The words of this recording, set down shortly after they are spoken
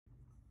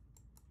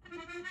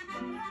So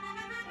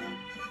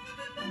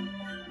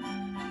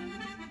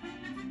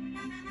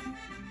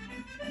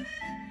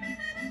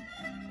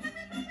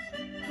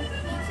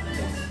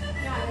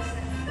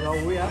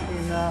we are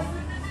in,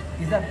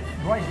 is that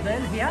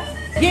Drysdale here?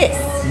 Yes.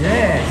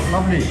 Yes,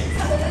 lovely.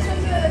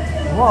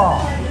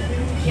 Wow,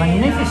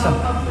 magnificent.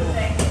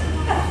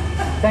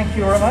 Thank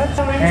you very much.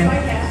 And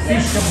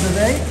fish of the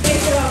day,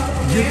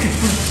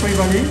 beautiful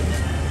Trevally.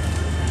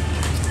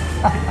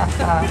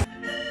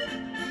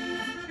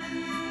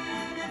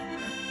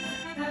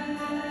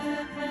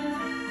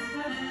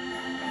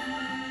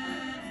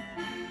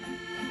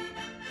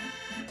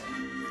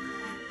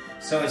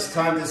 So it's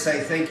time to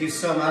say thank you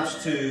so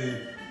much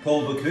to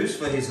Paul Bocuse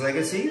for his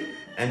legacy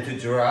and to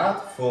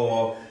Gerard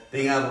for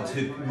being able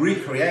to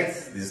recreate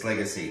this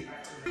legacy.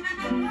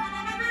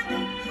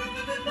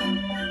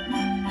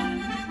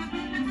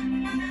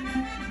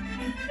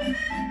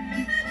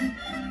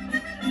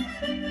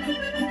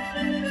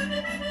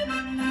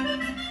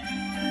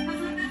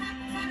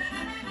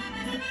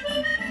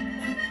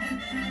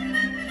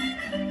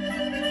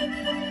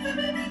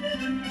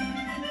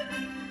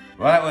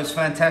 Well, it was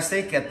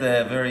fantastic at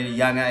the very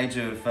young age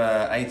of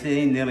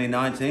 18, nearly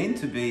 19,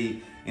 to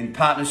be in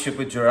partnership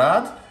with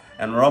Gerard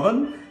and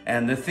Robin.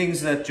 And the things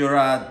that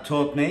Gerard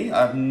taught me,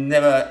 I've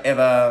never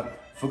ever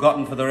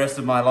forgotten for the rest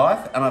of my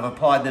life, and I've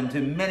applied them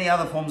to many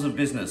other forms of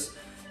business.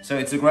 So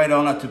it's a great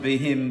honour to be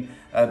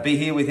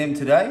here with him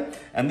today.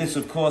 And this,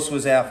 of course,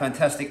 was our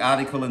fantastic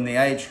article in the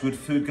Age Good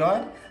Food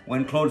Guide.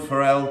 When Claude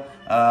Farrell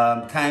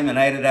came and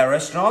ate at our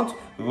restaurant,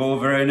 we were all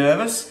very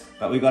nervous,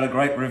 but we got a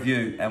great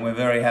review and we're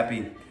very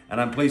happy. And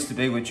I'm pleased to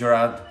be with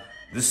Gerard,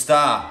 the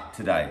star,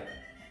 today.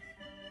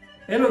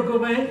 Hello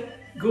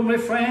gourmet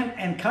friend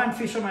and kind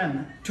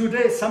fisherman.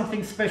 Today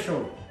something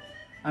special.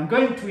 I'm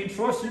going to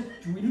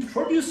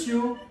introduce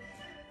you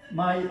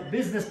my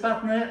business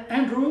partner,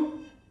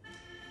 Andrew,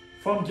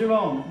 from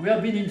Geelong. We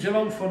have been in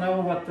Geelong for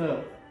now, what,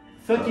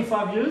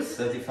 35 years?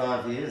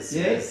 35 years,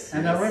 yes.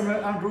 And I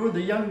remember Andrew, the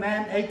young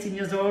man, 18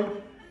 years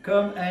old,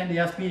 come and he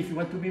asked me if he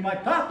want to be my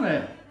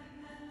partner.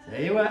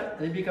 There you are,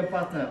 they become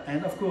partner.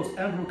 And of course,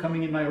 Andrew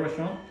coming in my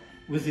restaurant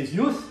with his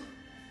youth,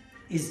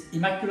 his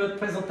immaculate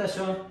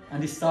presentation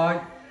and his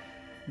style.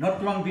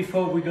 Not long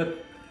before we got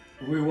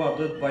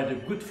rewarded by the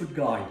Good Food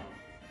Guide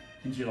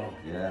in Geelong.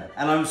 Yeah,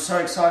 and I'm so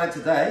excited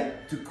today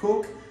to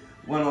cook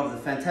one of the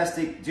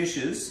fantastic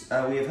dishes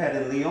we have had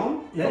in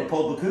Lyon from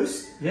Paul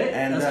Bocuse,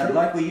 and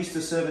like we used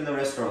to serve in the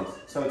restaurant.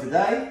 So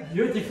today,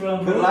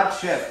 beautiful. Good luck,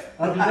 chef.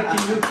 I'll be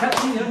making you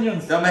catching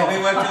onions. Don't make me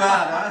work too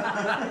hard,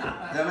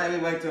 huh? Don't make me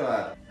work too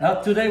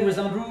hard. Today with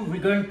Andrew,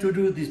 we're going to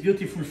do this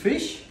beautiful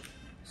fish.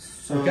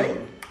 So, okay.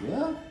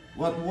 Yeah.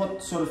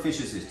 What sort of fish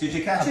is this? Did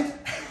you catch it?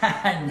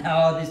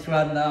 No, this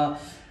one now.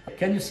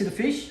 Can you see the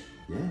fish?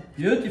 Yeah.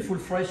 Beautiful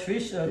fresh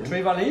fish,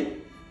 Trevally.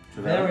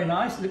 Very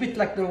nice. A little bit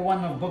like the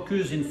one of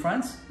Bocuse in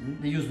France.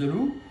 They use the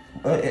loup.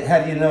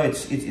 How do you know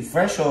it's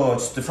fresh or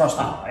it's defrosted?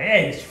 Oh,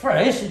 yeah, it's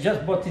fresh. I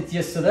just bought it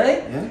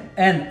yesterday. Yeah.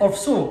 And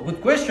also, good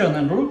question,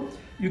 Andrew.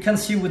 You can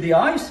see with the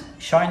eyes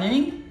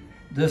shining,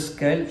 the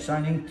scale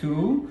shining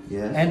too.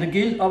 Yes. And the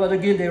gill, over the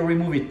gill they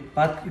remove it.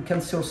 But you can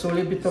see also a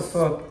little bit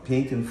of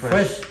pink and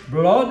fresh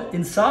blood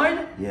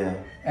inside. Yeah.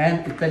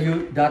 And it tell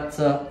you that's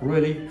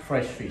really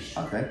fresh fish.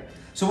 Okay.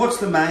 So what's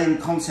the main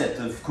concept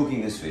of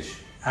cooking this fish?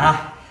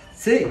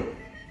 See, do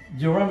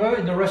you remember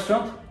in the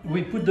restaurant,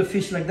 we put the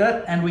fish like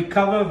that and we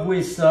cover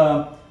with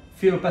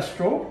Fillo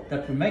pastry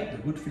that we make, the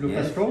good Fillo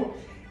pastry.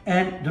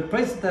 And the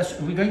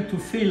presentation, we're going to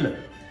fill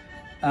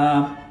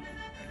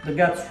the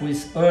guts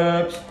with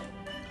herbs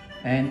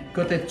and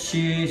cottage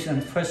cheese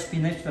and fresh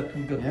spinach that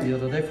we got the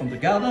other day from the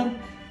garden.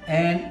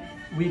 And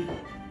we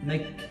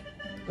make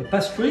a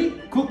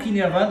pastry, cook in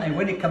the oven, and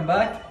when it come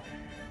back,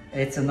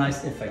 it's a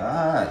nice effect.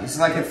 It's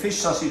like a fish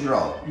sausage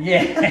roll.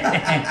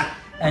 Yeah.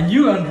 And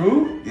you,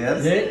 Andrew,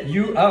 yes,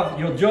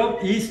 your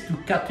job is to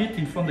cut it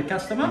in front of the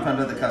customer. In front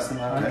of the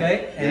customer,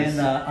 okay. Yes.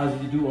 And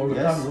as you do all the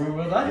time,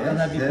 remember that? Yes.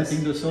 And I'll be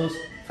putting the sauce.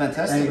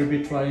 Fantastic. And we'll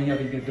be trying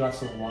having a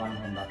glass of wine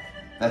on that.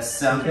 That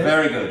sounds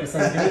very good. That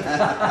sounds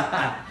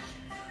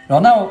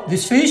good. Now,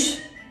 this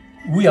fish,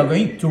 we are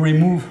going to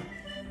remove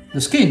the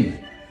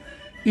skin.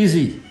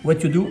 Easy.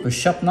 What you do, a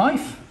sharp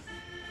knife,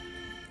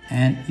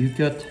 and you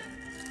cut.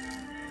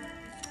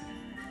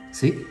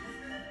 See,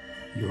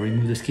 you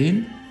remove the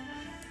skin.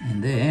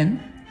 And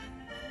then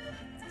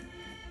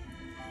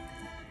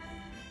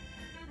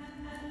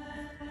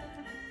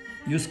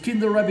you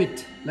skin the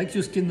rabbit, like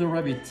you skin the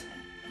rabbit.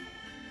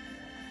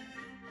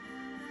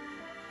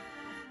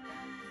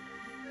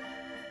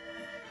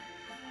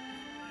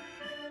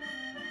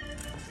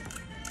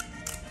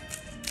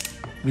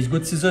 With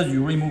good scissors,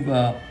 you remove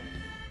the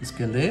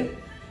scale there,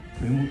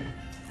 remove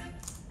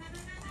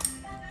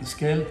the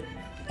scale,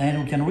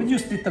 and we can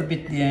reduce a little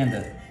bit the end,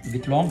 a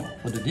bit long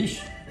for the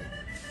dish.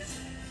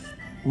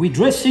 We're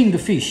dressing the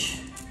fish.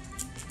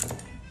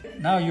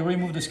 Now you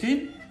remove the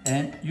skin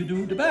and you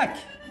do the back.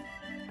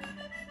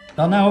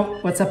 So now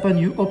what's happened,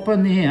 you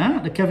open here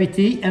the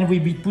cavity and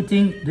we'll be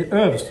putting the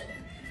herbs.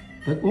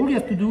 But all you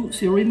have to do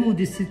is remove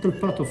this little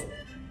part of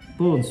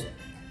bones.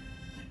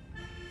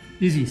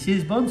 Easy. See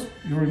these bones?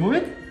 You remove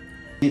it.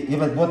 Yeah,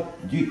 but what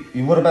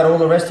about all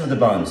the rest of the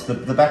bones?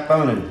 The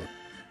backbone and...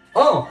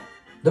 Oh,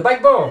 the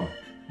backbone.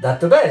 That's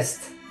the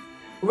best.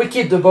 We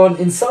keep the bone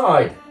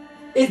inside.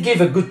 It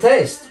gives a good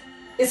taste.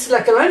 It's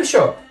like a lamb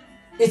chop.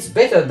 It's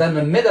better than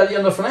a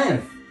medallion of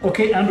lamb.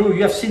 Okay, Andrew,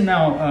 you have seen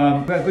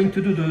now, we are going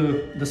to do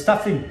the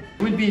stuffing.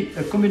 It will be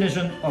a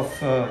combination of,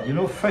 you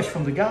know, fresh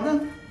from the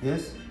garden.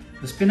 Yes.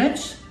 The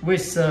spinach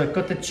with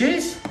cottage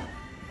cheese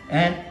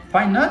and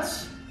pine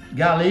nuts,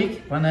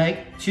 garlic, 1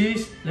 egg,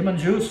 cheese, lemon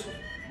juice,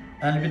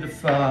 and a bit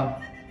of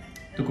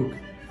to cook.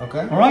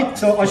 Okay. All right,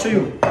 so I'll show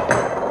you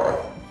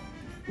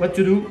what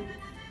to do.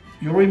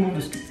 You remove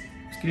the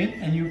skin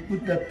and you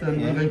put that,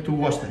 we're going to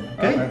wash them,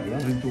 okay? Okay, yeah.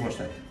 We're going to wash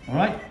that, all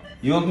right?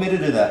 You want me to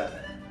do that?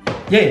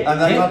 Yeah.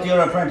 And I'm yeah. not your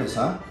apprentice,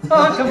 huh?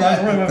 Oh, come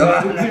on,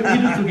 remember, we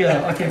do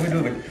together. Okay, we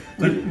do it.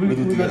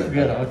 We go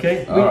together,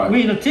 okay? Right.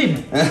 We're in a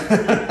team.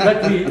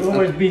 Like we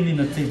always been in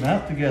a team,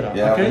 huh? Together,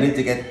 Yeah, okay? we need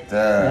to get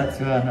That's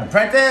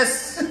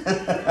apprentice!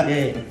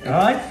 yeah,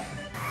 alright?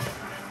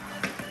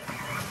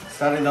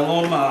 Starting the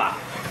lawnmower.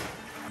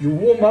 You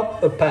warm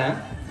up a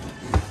pan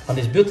on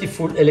this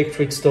beautiful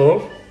electric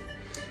stove.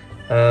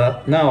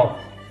 Now,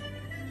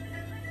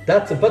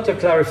 that's the butter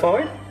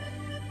clarified.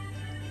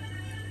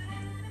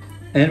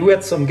 And we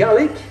add some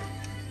garlic.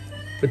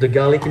 Put the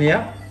garlic in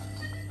here.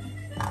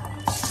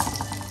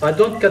 I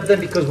don't cut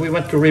them because we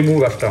want to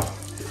remove after.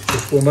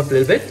 Just warm up a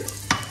little bit.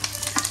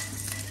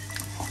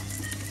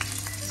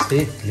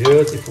 See,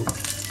 beautiful.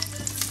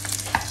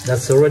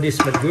 That's already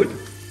smelled good.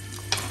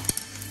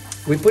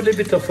 We put a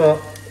bit of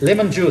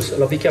lemon juice.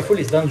 Be careful,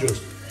 it's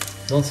dangerous.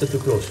 Don't sit too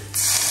close.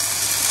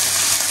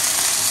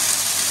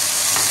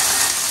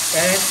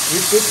 And we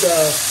put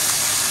the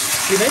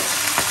spinach.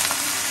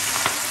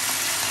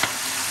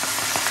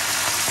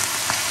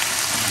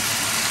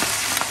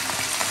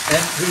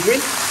 And we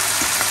rinse.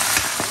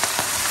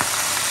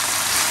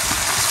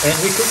 And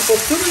we cook for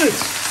 2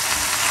 minutes.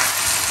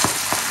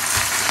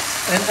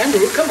 And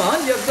Andrew, come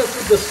on, you have to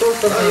put the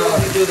salt on Oh, you want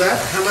me to do that?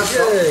 How much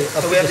salt? Yeah,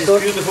 So we have this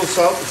beautiful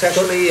salt. It's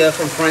actually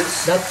from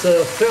France. That's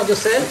fleur de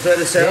sel. Fleur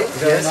de sel, Yeah,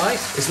 very yes.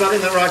 nice. It's not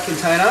in the right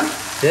container.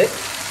 Yeah.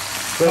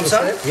 Fleur de Some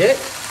sel. salt? Yeah.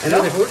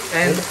 Enough? Beautiful.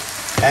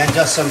 And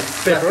just some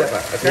pepper.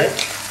 Okay. Yeah.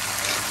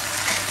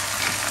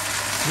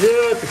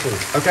 Beautiful.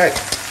 Okay,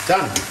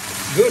 done.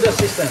 Good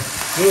assistant.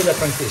 Good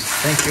apprentice.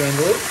 Thank you,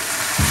 Andrew.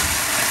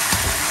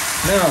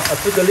 Now I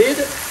put the lid.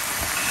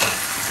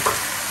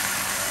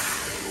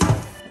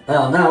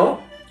 Now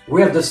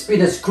we have the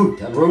spinach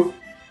croute, Andrew.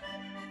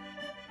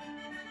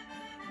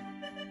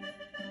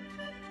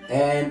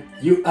 And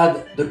you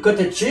add the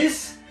cottage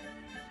cheese.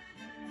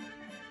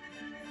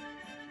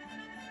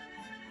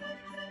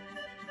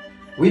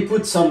 We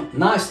put some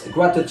nice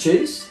grated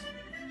cheese,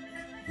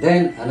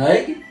 then an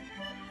egg,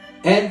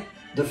 and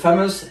the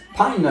famous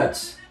pine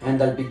nuts, and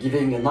that'll be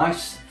giving a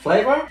nice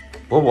flavor.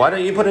 Well, why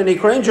don't you put any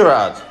cream,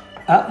 Gerard?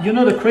 You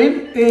know the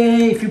cream,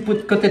 if you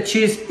put cottage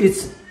cheese,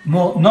 it's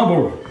more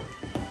noble.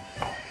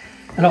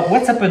 Now,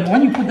 what's happened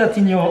when you put that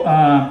in your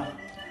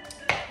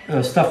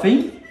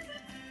stuffing?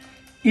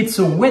 It's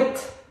a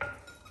wet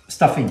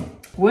stuffing.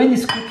 When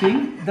it's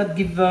cooking, that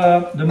gives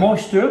the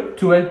moisture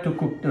to help to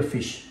cook the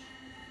fish.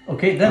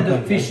 Okay, then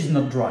the fish is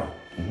not dry.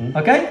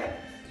 Okay,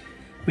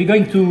 we're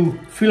going to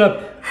fill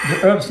up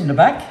the herbs in the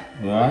back.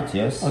 Right,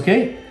 yes.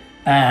 Okay,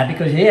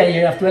 because here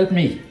you have to help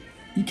me.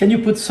 Can you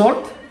put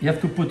salt? You have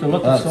to put a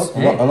lot of salt.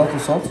 A lot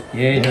of salt?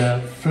 Yeah,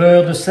 the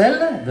fleur de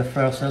sel. The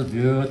fleur de sel,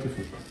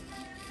 beautiful.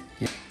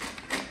 Yeah.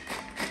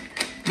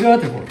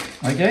 Beautiful.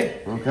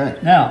 Okay. Okay.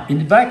 Now in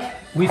the back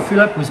we fill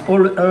up with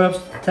all the herbs,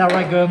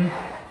 tarragon.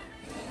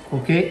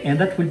 Okay, and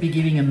that will be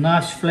giving a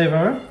nice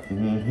flavor.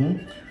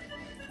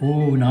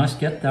 Oh, nice,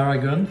 get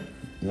tarragon.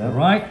 Yeah. All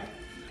right.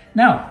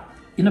 Now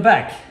in the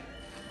back,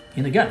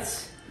 in the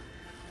guts,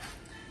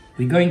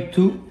 we're going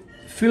to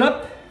fill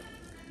up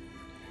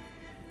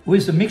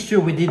with the mixture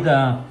we did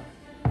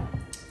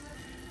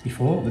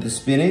before. With the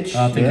spinach.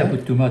 I think I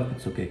put too much,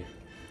 it's okay.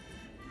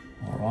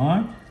 All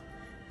right.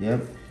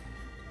 Yep.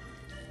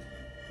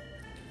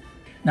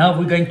 Now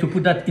we're going to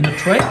put that in a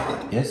tray.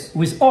 Yes.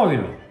 With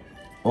oil.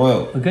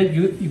 Oil. Okay,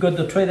 you got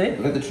the tray there?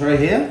 We've got the tray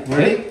here,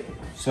 ready? Okay.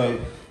 So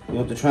you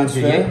want to transfer?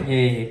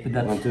 Yeah, put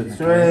that. 1, 2,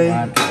 3. Okay,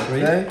 1, 2,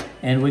 3. Okay.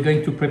 And we're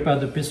going to prepare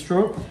the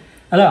pastry.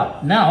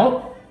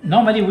 Now,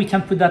 normally we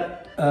can put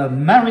that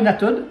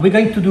marinated. We're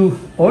going to do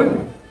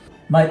oil.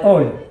 My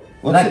oil.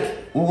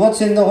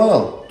 What's in the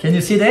oil? Can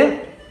you see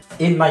there?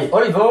 In my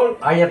olive oil,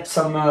 I have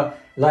some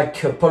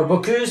Paul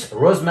Bocuse,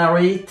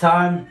 rosemary,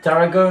 thyme,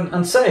 tarragon,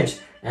 and sage,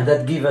 and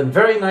that gives a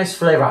very nice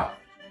flavor.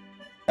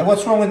 And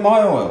what's wrong with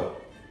my oil?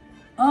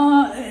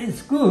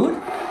 It's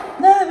good.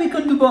 No, we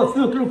can do both.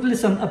 Look,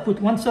 listen. I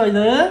put one side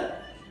there.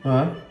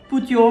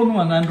 Put your own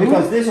one, Andrew.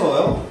 Because this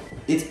oil,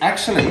 it's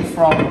actually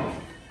from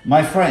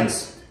my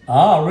friends.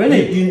 Ah,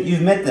 really?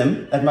 You've met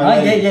them at my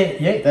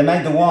wedding. Yeah. They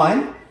made the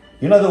wine.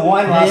 You know the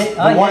wine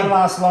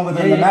lasts longer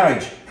than the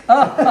marriage.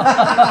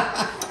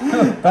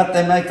 But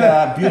they make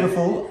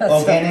beautiful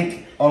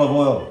organic olive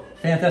oil.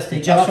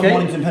 Fantastic. Just from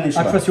Mornington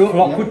Peninsula.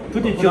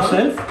 Put it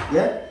yourself.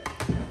 Yeah.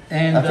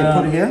 And I can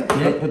put it here.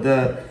 yeah. Put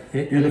the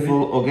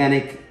beautiful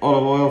organic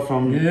olive oil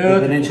from the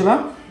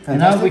Peninsula. And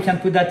now we can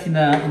put that in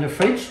the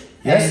fridge.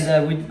 Yes.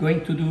 And we're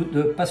going to do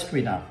the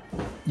pastry now.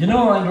 You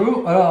know,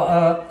 Andrew,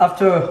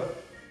 after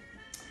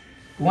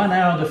 1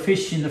 hour the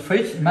fish in the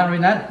fridge,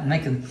 marinade,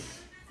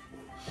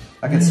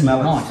 I can smell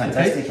it. nice, It's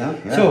fantastic, okay? huh?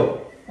 Yeah.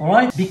 So, all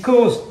right,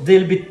 because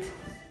they're a bit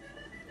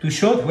too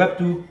short, we have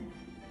to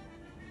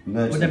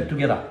merge put them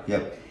together.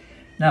 Yep.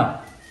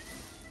 Now,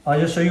 I'll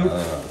just show you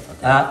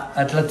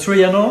at La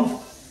Trianon.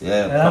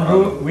 Yeah.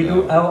 Andrew, we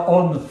do our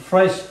own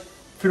fresh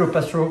Fillo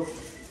pastry.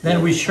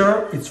 Then we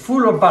sure it's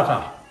full of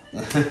butter.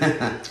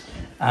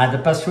 The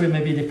pastry,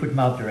 maybe they put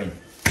margarine.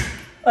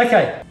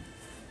 Okay.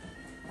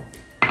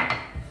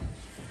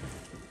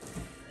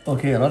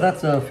 Okay, well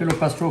that's a Fillo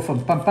pastry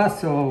from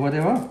Pampas or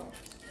whatever.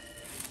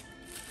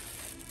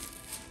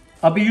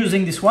 I'll be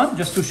using this one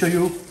just to show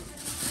you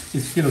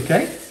it's still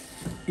okay.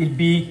 It'll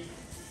be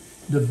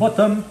the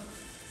bottom,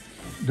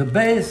 the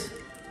base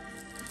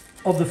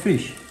of the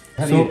fish.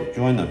 How do you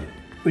join them?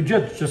 We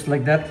just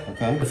like that.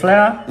 Okay. The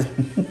flour,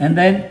 and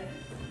then,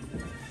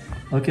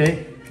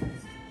 okay.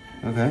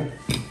 Okay.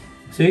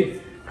 See,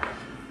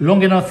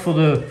 long enough for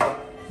the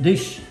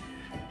dish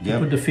to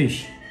put the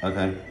fish.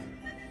 Okay.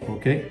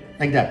 Okay,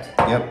 like that.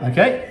 Yep.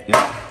 Okay.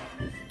 Yep.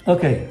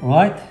 Okay. All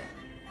right.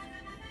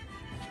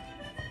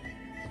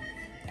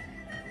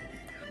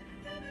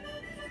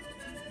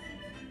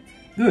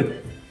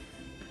 Good.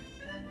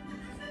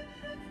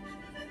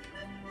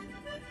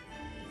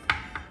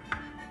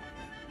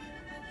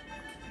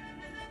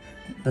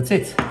 That's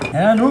it.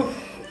 Andrew,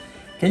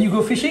 can you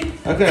go fishing?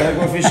 Okay, I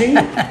go fishing.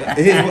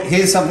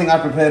 here's something I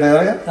prepared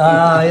earlier.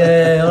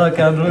 Yeah, look,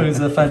 Andrew is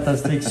a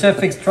fantastic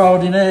chef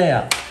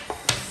extraordinaire.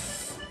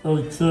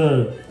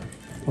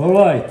 All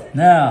right,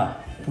 now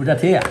put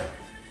that here.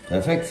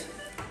 Perfect.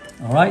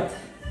 All right,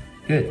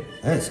 good.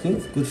 That's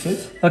good. Good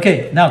fit.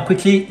 Okay, now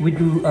quickly we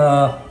do.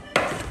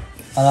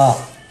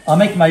 I'll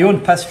make my own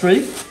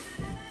pastry.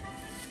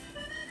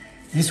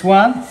 This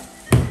one,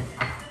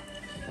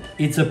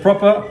 it's a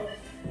proper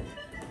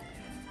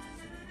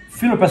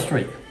Fillo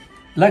pastry,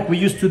 like we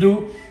used to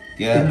do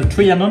in the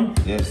Trianon.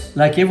 Yes.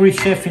 Like every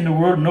chef in the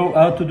world know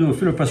how to do a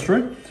Fillo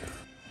pastry.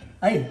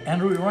 Hey,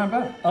 Andrew,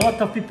 remember? A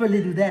lot of people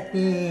they do that.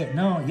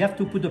 No, you have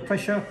to put the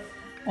pressure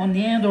on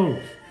the handle.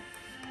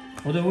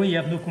 Otherwise, you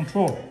have no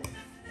control.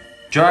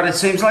 Gerard, it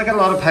seems like a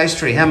lot of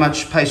pastry. How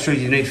much pastry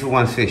do you need for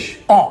one fish?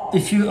 Oh,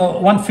 if you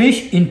one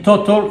fish in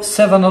total,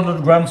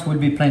 700 grams will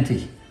be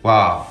plenty.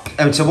 Wow.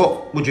 And so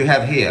what would you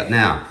have here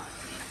now?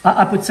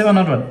 I put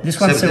 700. This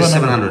one's 700.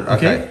 700,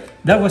 okay.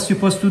 That was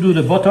supposed to do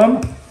the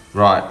bottom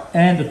Right.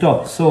 and the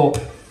top. So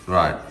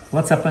Right.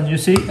 what's happened? You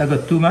see, I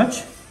got too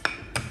much.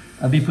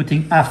 I'll be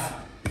putting half.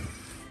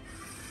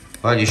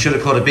 Well, you should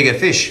have caught a bigger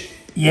fish.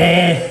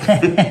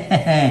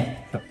 Yeah.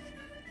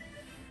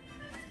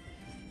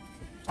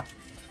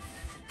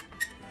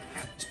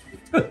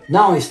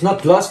 Now it's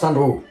not lost,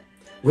 Andrew.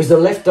 With the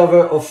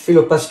leftover of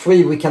Fillo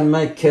pastry, we can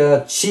make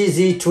a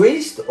cheesy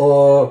twist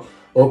or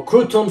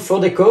crouton for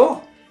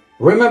decor.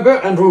 Remember,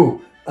 Andrew,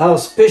 our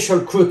special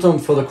crouton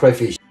for the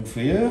crayfish. For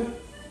you.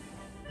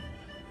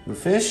 The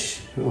fish.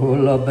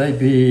 Hola,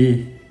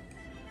 baby.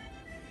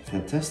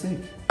 Fantastic.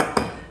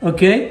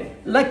 Okay,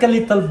 like a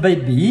little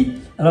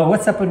baby.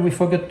 What's happened? We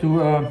forgot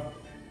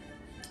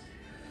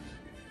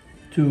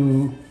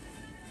to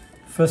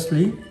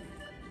firstly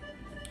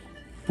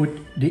put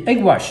the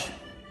egg wash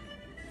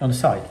on the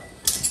side.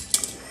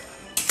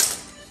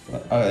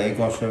 Oh, egg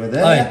wash over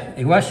there. Oh yeah,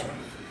 egg wash.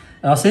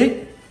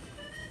 See,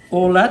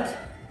 all that.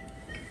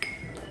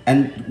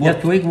 And You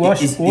have to egg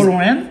wash all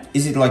around.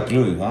 Is it like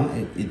glue, huh?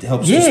 It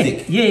helps to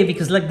stick. Yeah,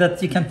 because like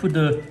that you can put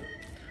the.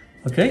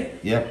 Okay.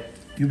 Yep.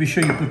 You be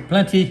sure you put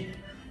plenty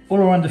all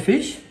around the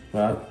fish.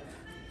 Right.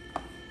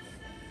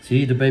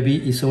 See, the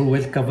baby is all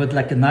well covered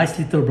like a nice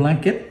little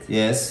blanket.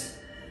 Yes.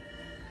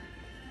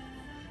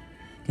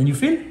 Can you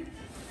feel?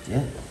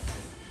 Yeah.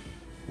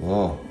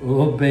 Whoa.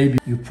 Oh baby,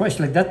 you press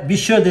like that. Be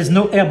sure there's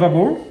no air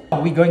bubble.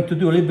 We're going to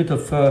do a little bit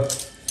of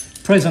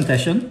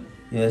presentation.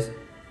 Yes.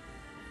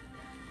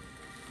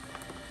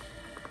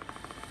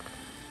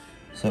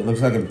 So it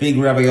looks like a big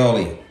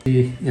ravioli.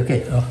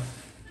 Okay.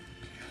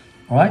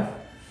 All right.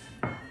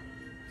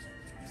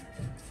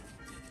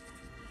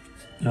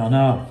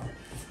 Now.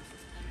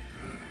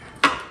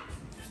 You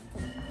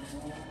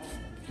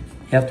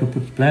have to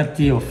put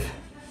plenty of.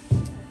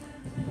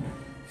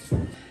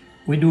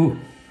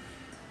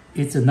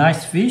 It's a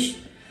nice fish.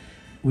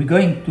 We're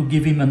going to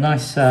give him a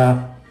nice.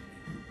 For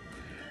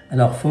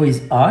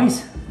his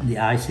eyes, the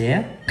eyes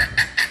here,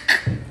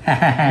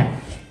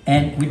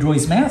 and we draw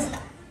his mouth.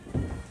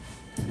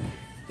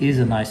 Is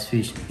a nice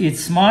fish. It's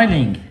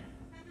smiling.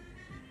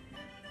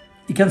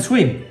 He can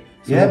swim.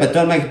 So Yeah, but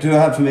don't make it too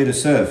hard for me to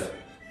serve.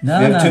 No,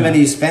 you have no, too no.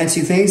 many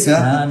fancy things,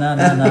 huh?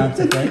 No, it's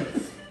okay.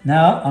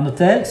 Now on the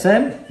tail,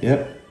 Sam.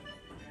 Yep.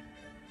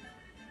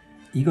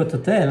 You got the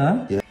tail,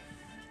 huh? Yeah.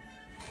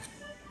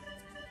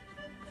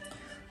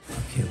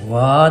 Okay,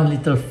 one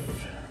little.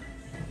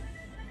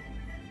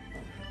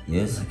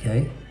 Yes.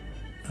 Okay.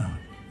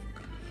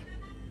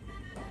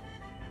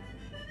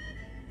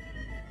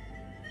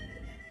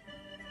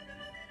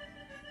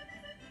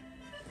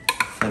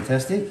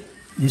 fantastic.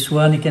 This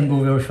one, it can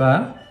go very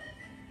far.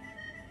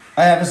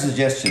 I have a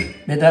suggestion.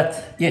 But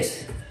that,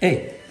 yes.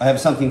 Hey. I have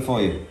something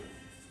for you.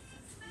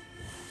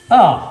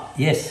 Ah,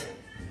 yes.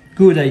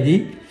 Good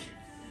idea.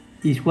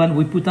 This one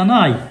we put an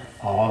eye.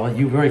 Oh,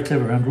 you're very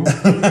clever, Andrew.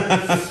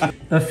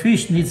 A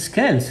fish needs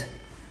scales.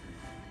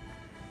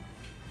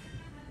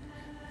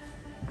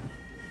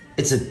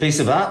 It's a piece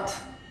of art,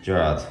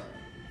 Gerard.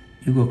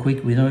 You go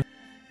quick, we know it.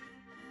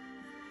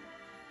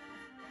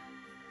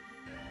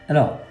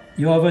 Alors,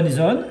 your oven is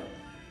on.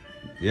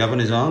 The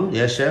oven is on,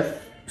 yes, chef.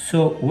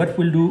 So what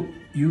we'll do,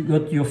 you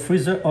got your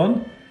freezer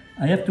on.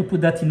 I have to put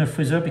that in the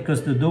freezer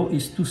because the dough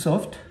is too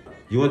soft.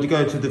 You want to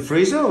go to the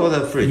freezer or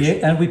the fridge?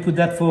 Yeah, and we put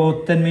that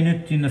for 10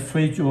 minutes in the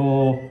fridge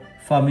or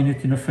 5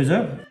 minutes in the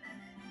freezer.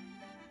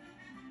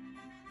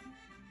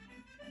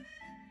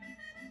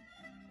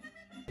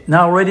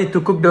 Now ready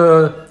to cook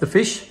the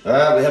fish? We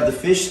have the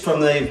fish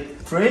from the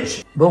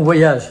fridge. Bon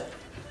voyage.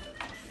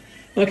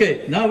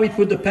 Okay, now we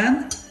put the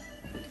pan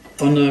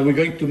on, we're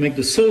going to make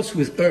the sauce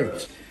with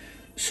herbs.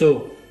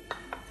 So,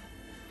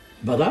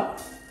 butter.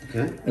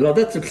 Okay. Alors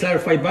that's a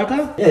clarified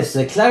butter. Yes,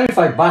 a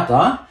clarified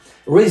butter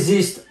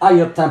resists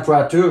higher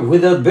temperature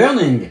without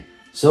burning,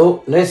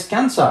 so less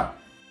cancer.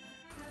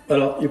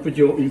 Alors, you put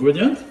your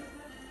ingredient.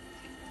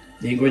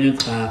 The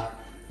ingredients are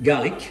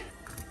garlic,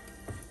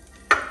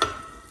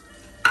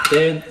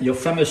 and your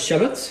famous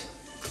shallots,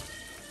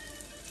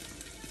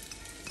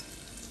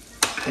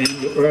 and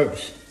your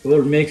herbs.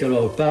 All mixed,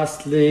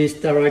 parsley,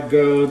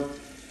 tarragon.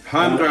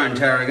 Homegrown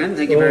tarragon,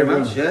 thank you very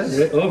much,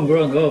 yes.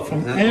 Homegrown, oh,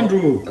 from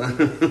Andrew.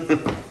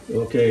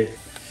 Okay.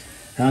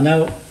 And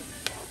now,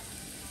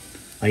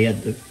 I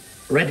add the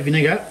red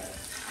vinegar.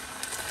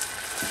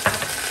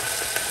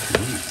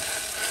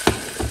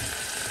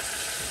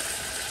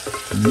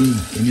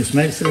 Can you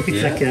smell? It's a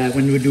bit like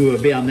when we do a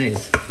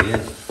béarnaise.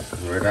 Yes,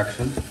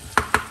 reduction.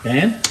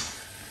 And?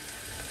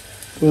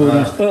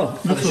 Oh,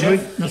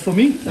 not for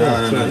me?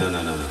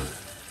 No.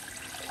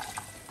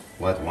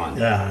 White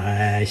wine.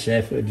 Ah,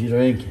 chef, what do you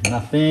drink?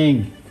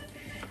 Nothing.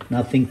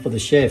 Nothing for the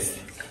chef.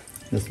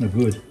 That's not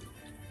good.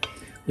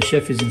 The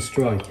chef is in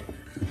strike.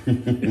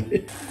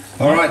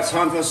 All right,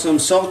 time for some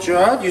salt,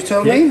 Gerard. You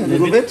told me a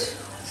little bit.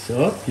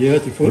 Salt,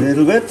 beautiful. A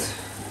little bit.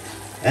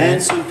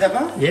 And some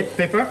pepper. Yep,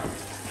 pepper.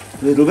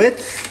 A little bit.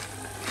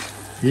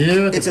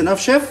 Beautiful. It's enough,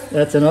 chef?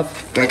 That's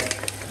enough. Great.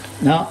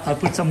 Now I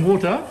put some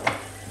water.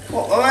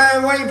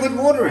 Why you put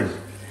water in?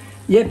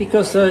 Yeah,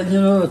 because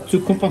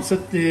to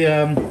compensate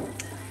the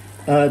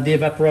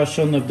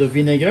evaporation of the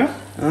vinegar,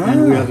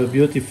 and we have a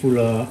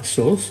beautiful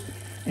sauce.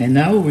 And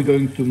now we're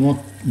going to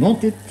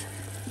mount it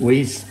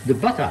with the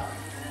butter.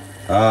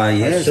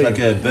 Yes, like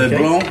a beurre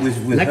blanc with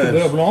like herbs. A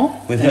beurre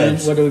blanc. With and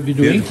herbs. what we'll be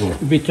doing, Beautiful.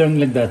 we'll be turning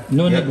like that.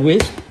 No need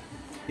whisk.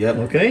 Yep.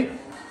 Okay.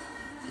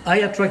 I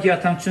attract your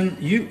attention.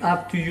 You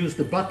have to use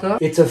the butter.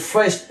 It's a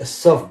fresh,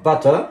 soft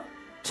butter.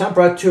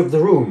 Temperature of the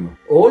room.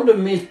 All the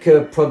milk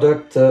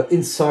product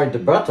inside the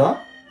butter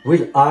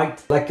will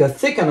act like a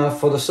thickener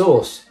for the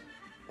sauce.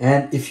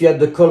 And if you add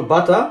the cold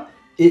butter,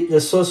 the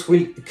sauce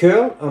will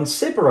curl and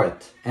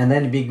separate, and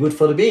then be good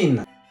for the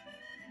bean.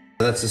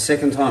 That's the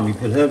second time you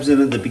put herbs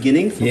in at the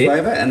beginning for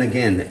flavor, and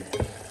again.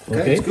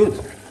 Okay, it's good.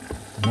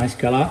 Nice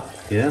color.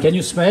 Yeah. Can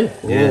you smell?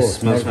 Yes,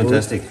 smells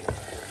fantastic.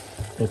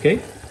 Good.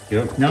 Okay.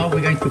 Yep. Now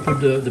we're going to put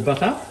the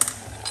butter.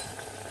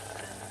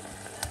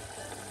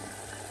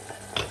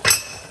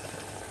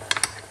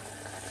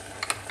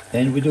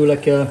 And we do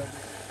like the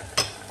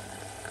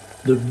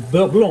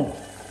beurre blanc.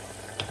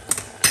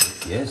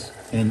 Yes.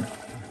 And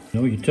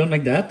you turn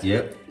like that.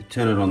 Yep. You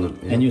turn it on the.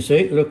 Yep. And you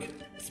say, look,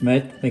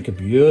 smell, make a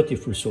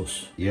beautiful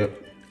sauce. Yep.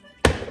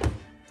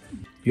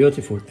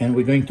 Beautiful. And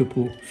we're going to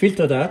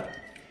filter that,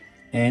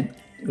 and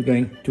we're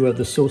going to have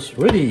the sauce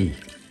ready.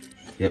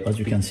 Yep. As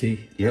you can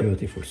see,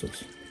 beautiful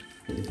sauce.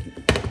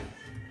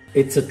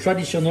 It's a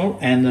traditional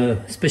and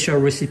a special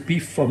recipe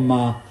from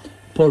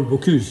Paul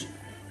Bocuse.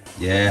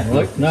 Yeah.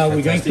 Right. Now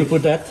we're going to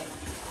put that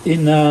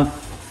in a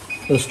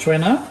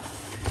strainer.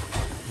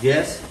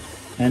 Yes.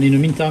 And in the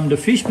meantime, the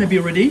fish may be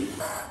ready.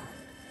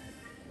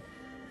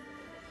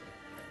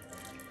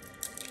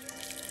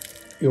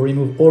 You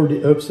remove all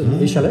the herbs and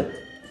the shallot.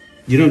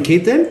 You don't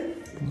keep them?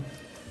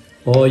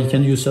 Or you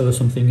can use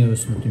something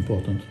else, not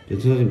important.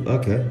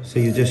 Okay, so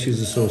you just use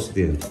the sauce at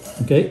the end.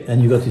 Okay,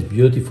 and you got this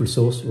beautiful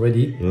sauce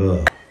ready.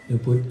 Oh. You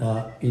put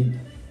in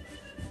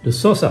the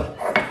saucer.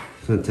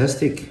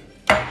 Fantastic.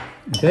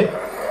 Okay,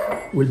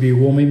 we'll be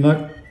warming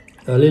up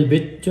a little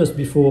bit just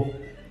before.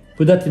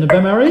 Put that in the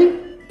bain-marie.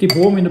 Keep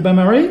warm in the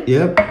bain-marie.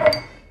 Yep.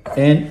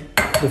 And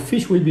the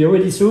fish will be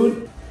ready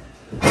soon.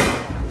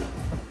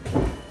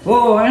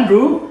 Oh,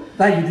 Andrew,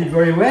 you did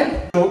very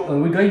well. So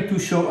we're going to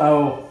show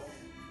our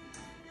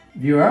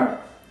viewer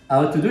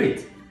how to do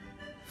it.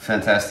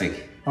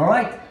 Fantastic. All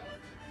right.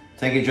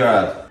 Thank you,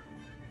 Gerard.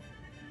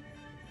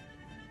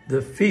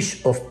 The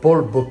fish of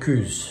Paul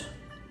Bocuse.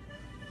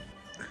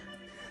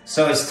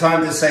 So it's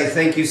time to say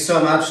thank you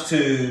so much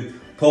to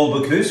Paul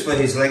Bocuse for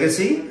his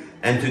legacy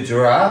and to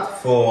Gerard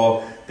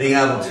for being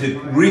able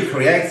to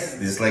recreate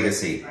this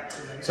legacy.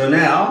 So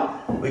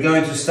now we're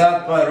going to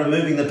start by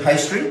removing the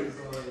pastry.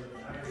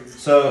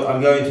 So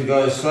I'm going to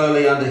go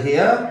slowly under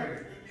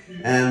here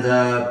and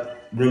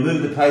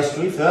remove the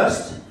pastry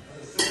first.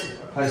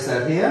 Place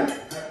that here.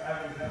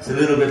 It's a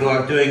little bit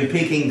like doing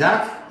Peking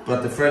duck,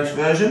 but the French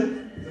version.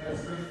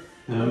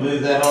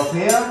 Remove that off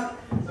here,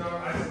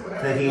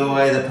 taking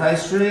away the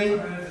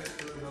pastry,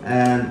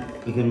 and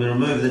we can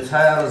remove the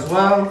tail as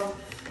well.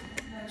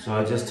 So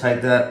I just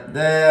take that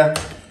there.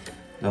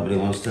 Nobody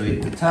wants to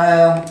eat the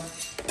tail.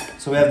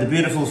 So we have the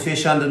beautiful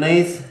fish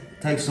underneath.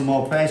 Take some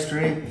more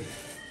pastry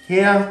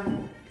here,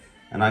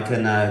 and I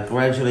can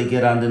gradually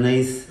get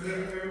underneath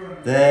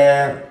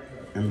there,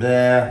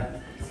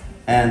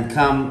 and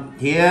come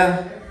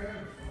here,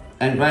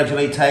 and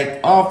gradually take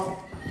off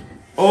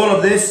all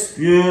of this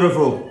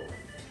beautiful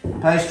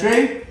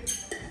pastry.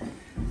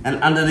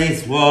 And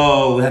underneath,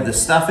 whoa, we have the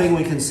stuffing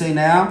we can see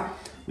now.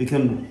 We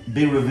can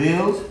be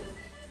revealed.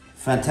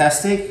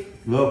 Fantastic.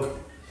 Look,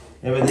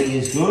 everything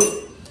is good.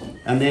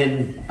 And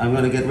then I'm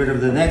going to get rid of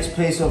the next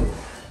piece of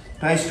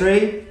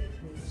pastry.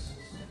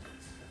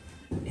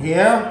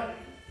 Here.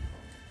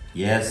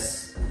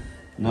 Yes,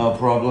 no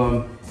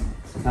problem.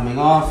 It's coming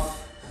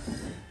off.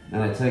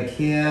 And I take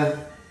here.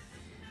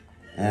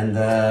 And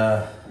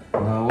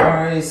no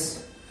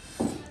worries.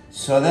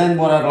 So then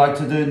what I'd like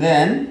to do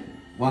then,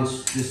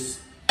 once this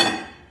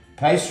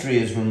pastry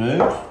is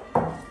removed,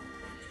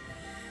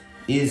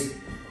 is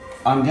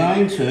I'm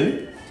going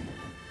to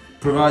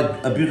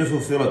provide a beautiful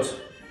fillet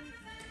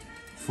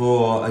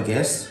for a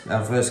guest,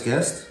 our first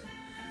guest.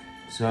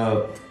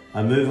 So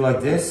I move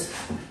like this,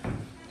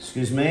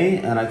 excuse me,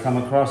 and I come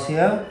across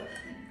here,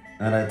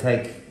 and I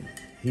take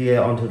here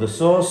onto the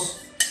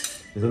sauce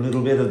with a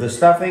little bit of the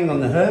stuffing on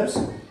the herbs,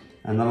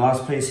 and the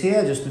last piece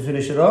here just to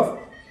finish it off.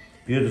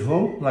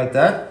 Beautiful, like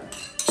that.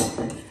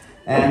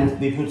 And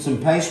we put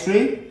some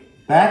pastry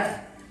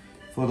back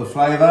for the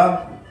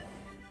flavor,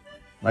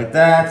 like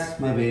that.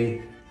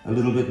 Maybe a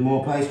little bit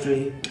more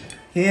pastry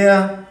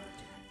here.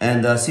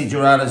 And see,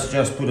 Gerard has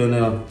just put in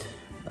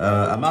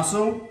a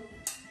mussel.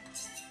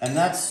 And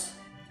that's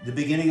the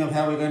beginning of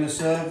how we're going to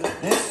serve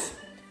this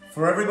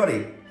for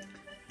everybody.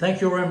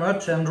 Thank you very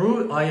much,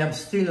 Andrew. I am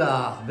still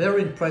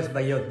very impressed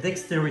by your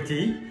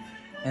dexterity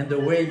and the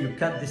way you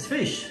cut this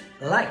fish,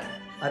 like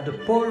at the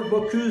Paul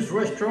Bocuse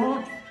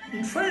restaurant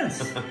in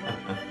France.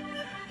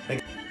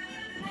 Thank you.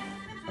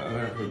 I'm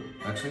going to put,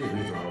 actually, it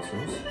needs a lot of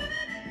sauce.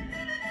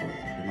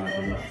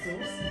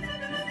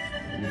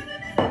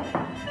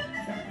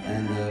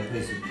 And a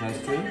piece of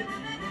pastry,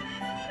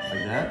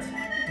 like that.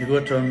 You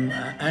got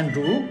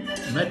Andrew,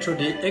 maître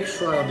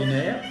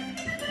d'extraordinaire.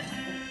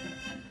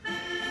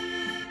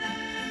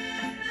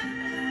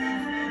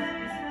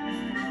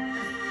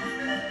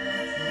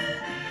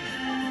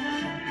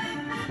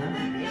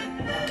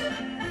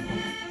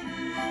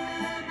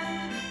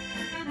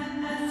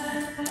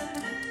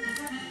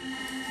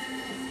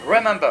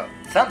 Remember,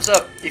 thumbs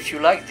up if you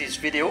like this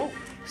video,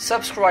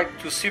 subscribe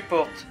to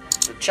support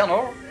the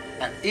channel,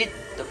 and hit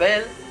the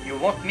bell, you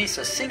won't miss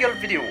a single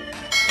video.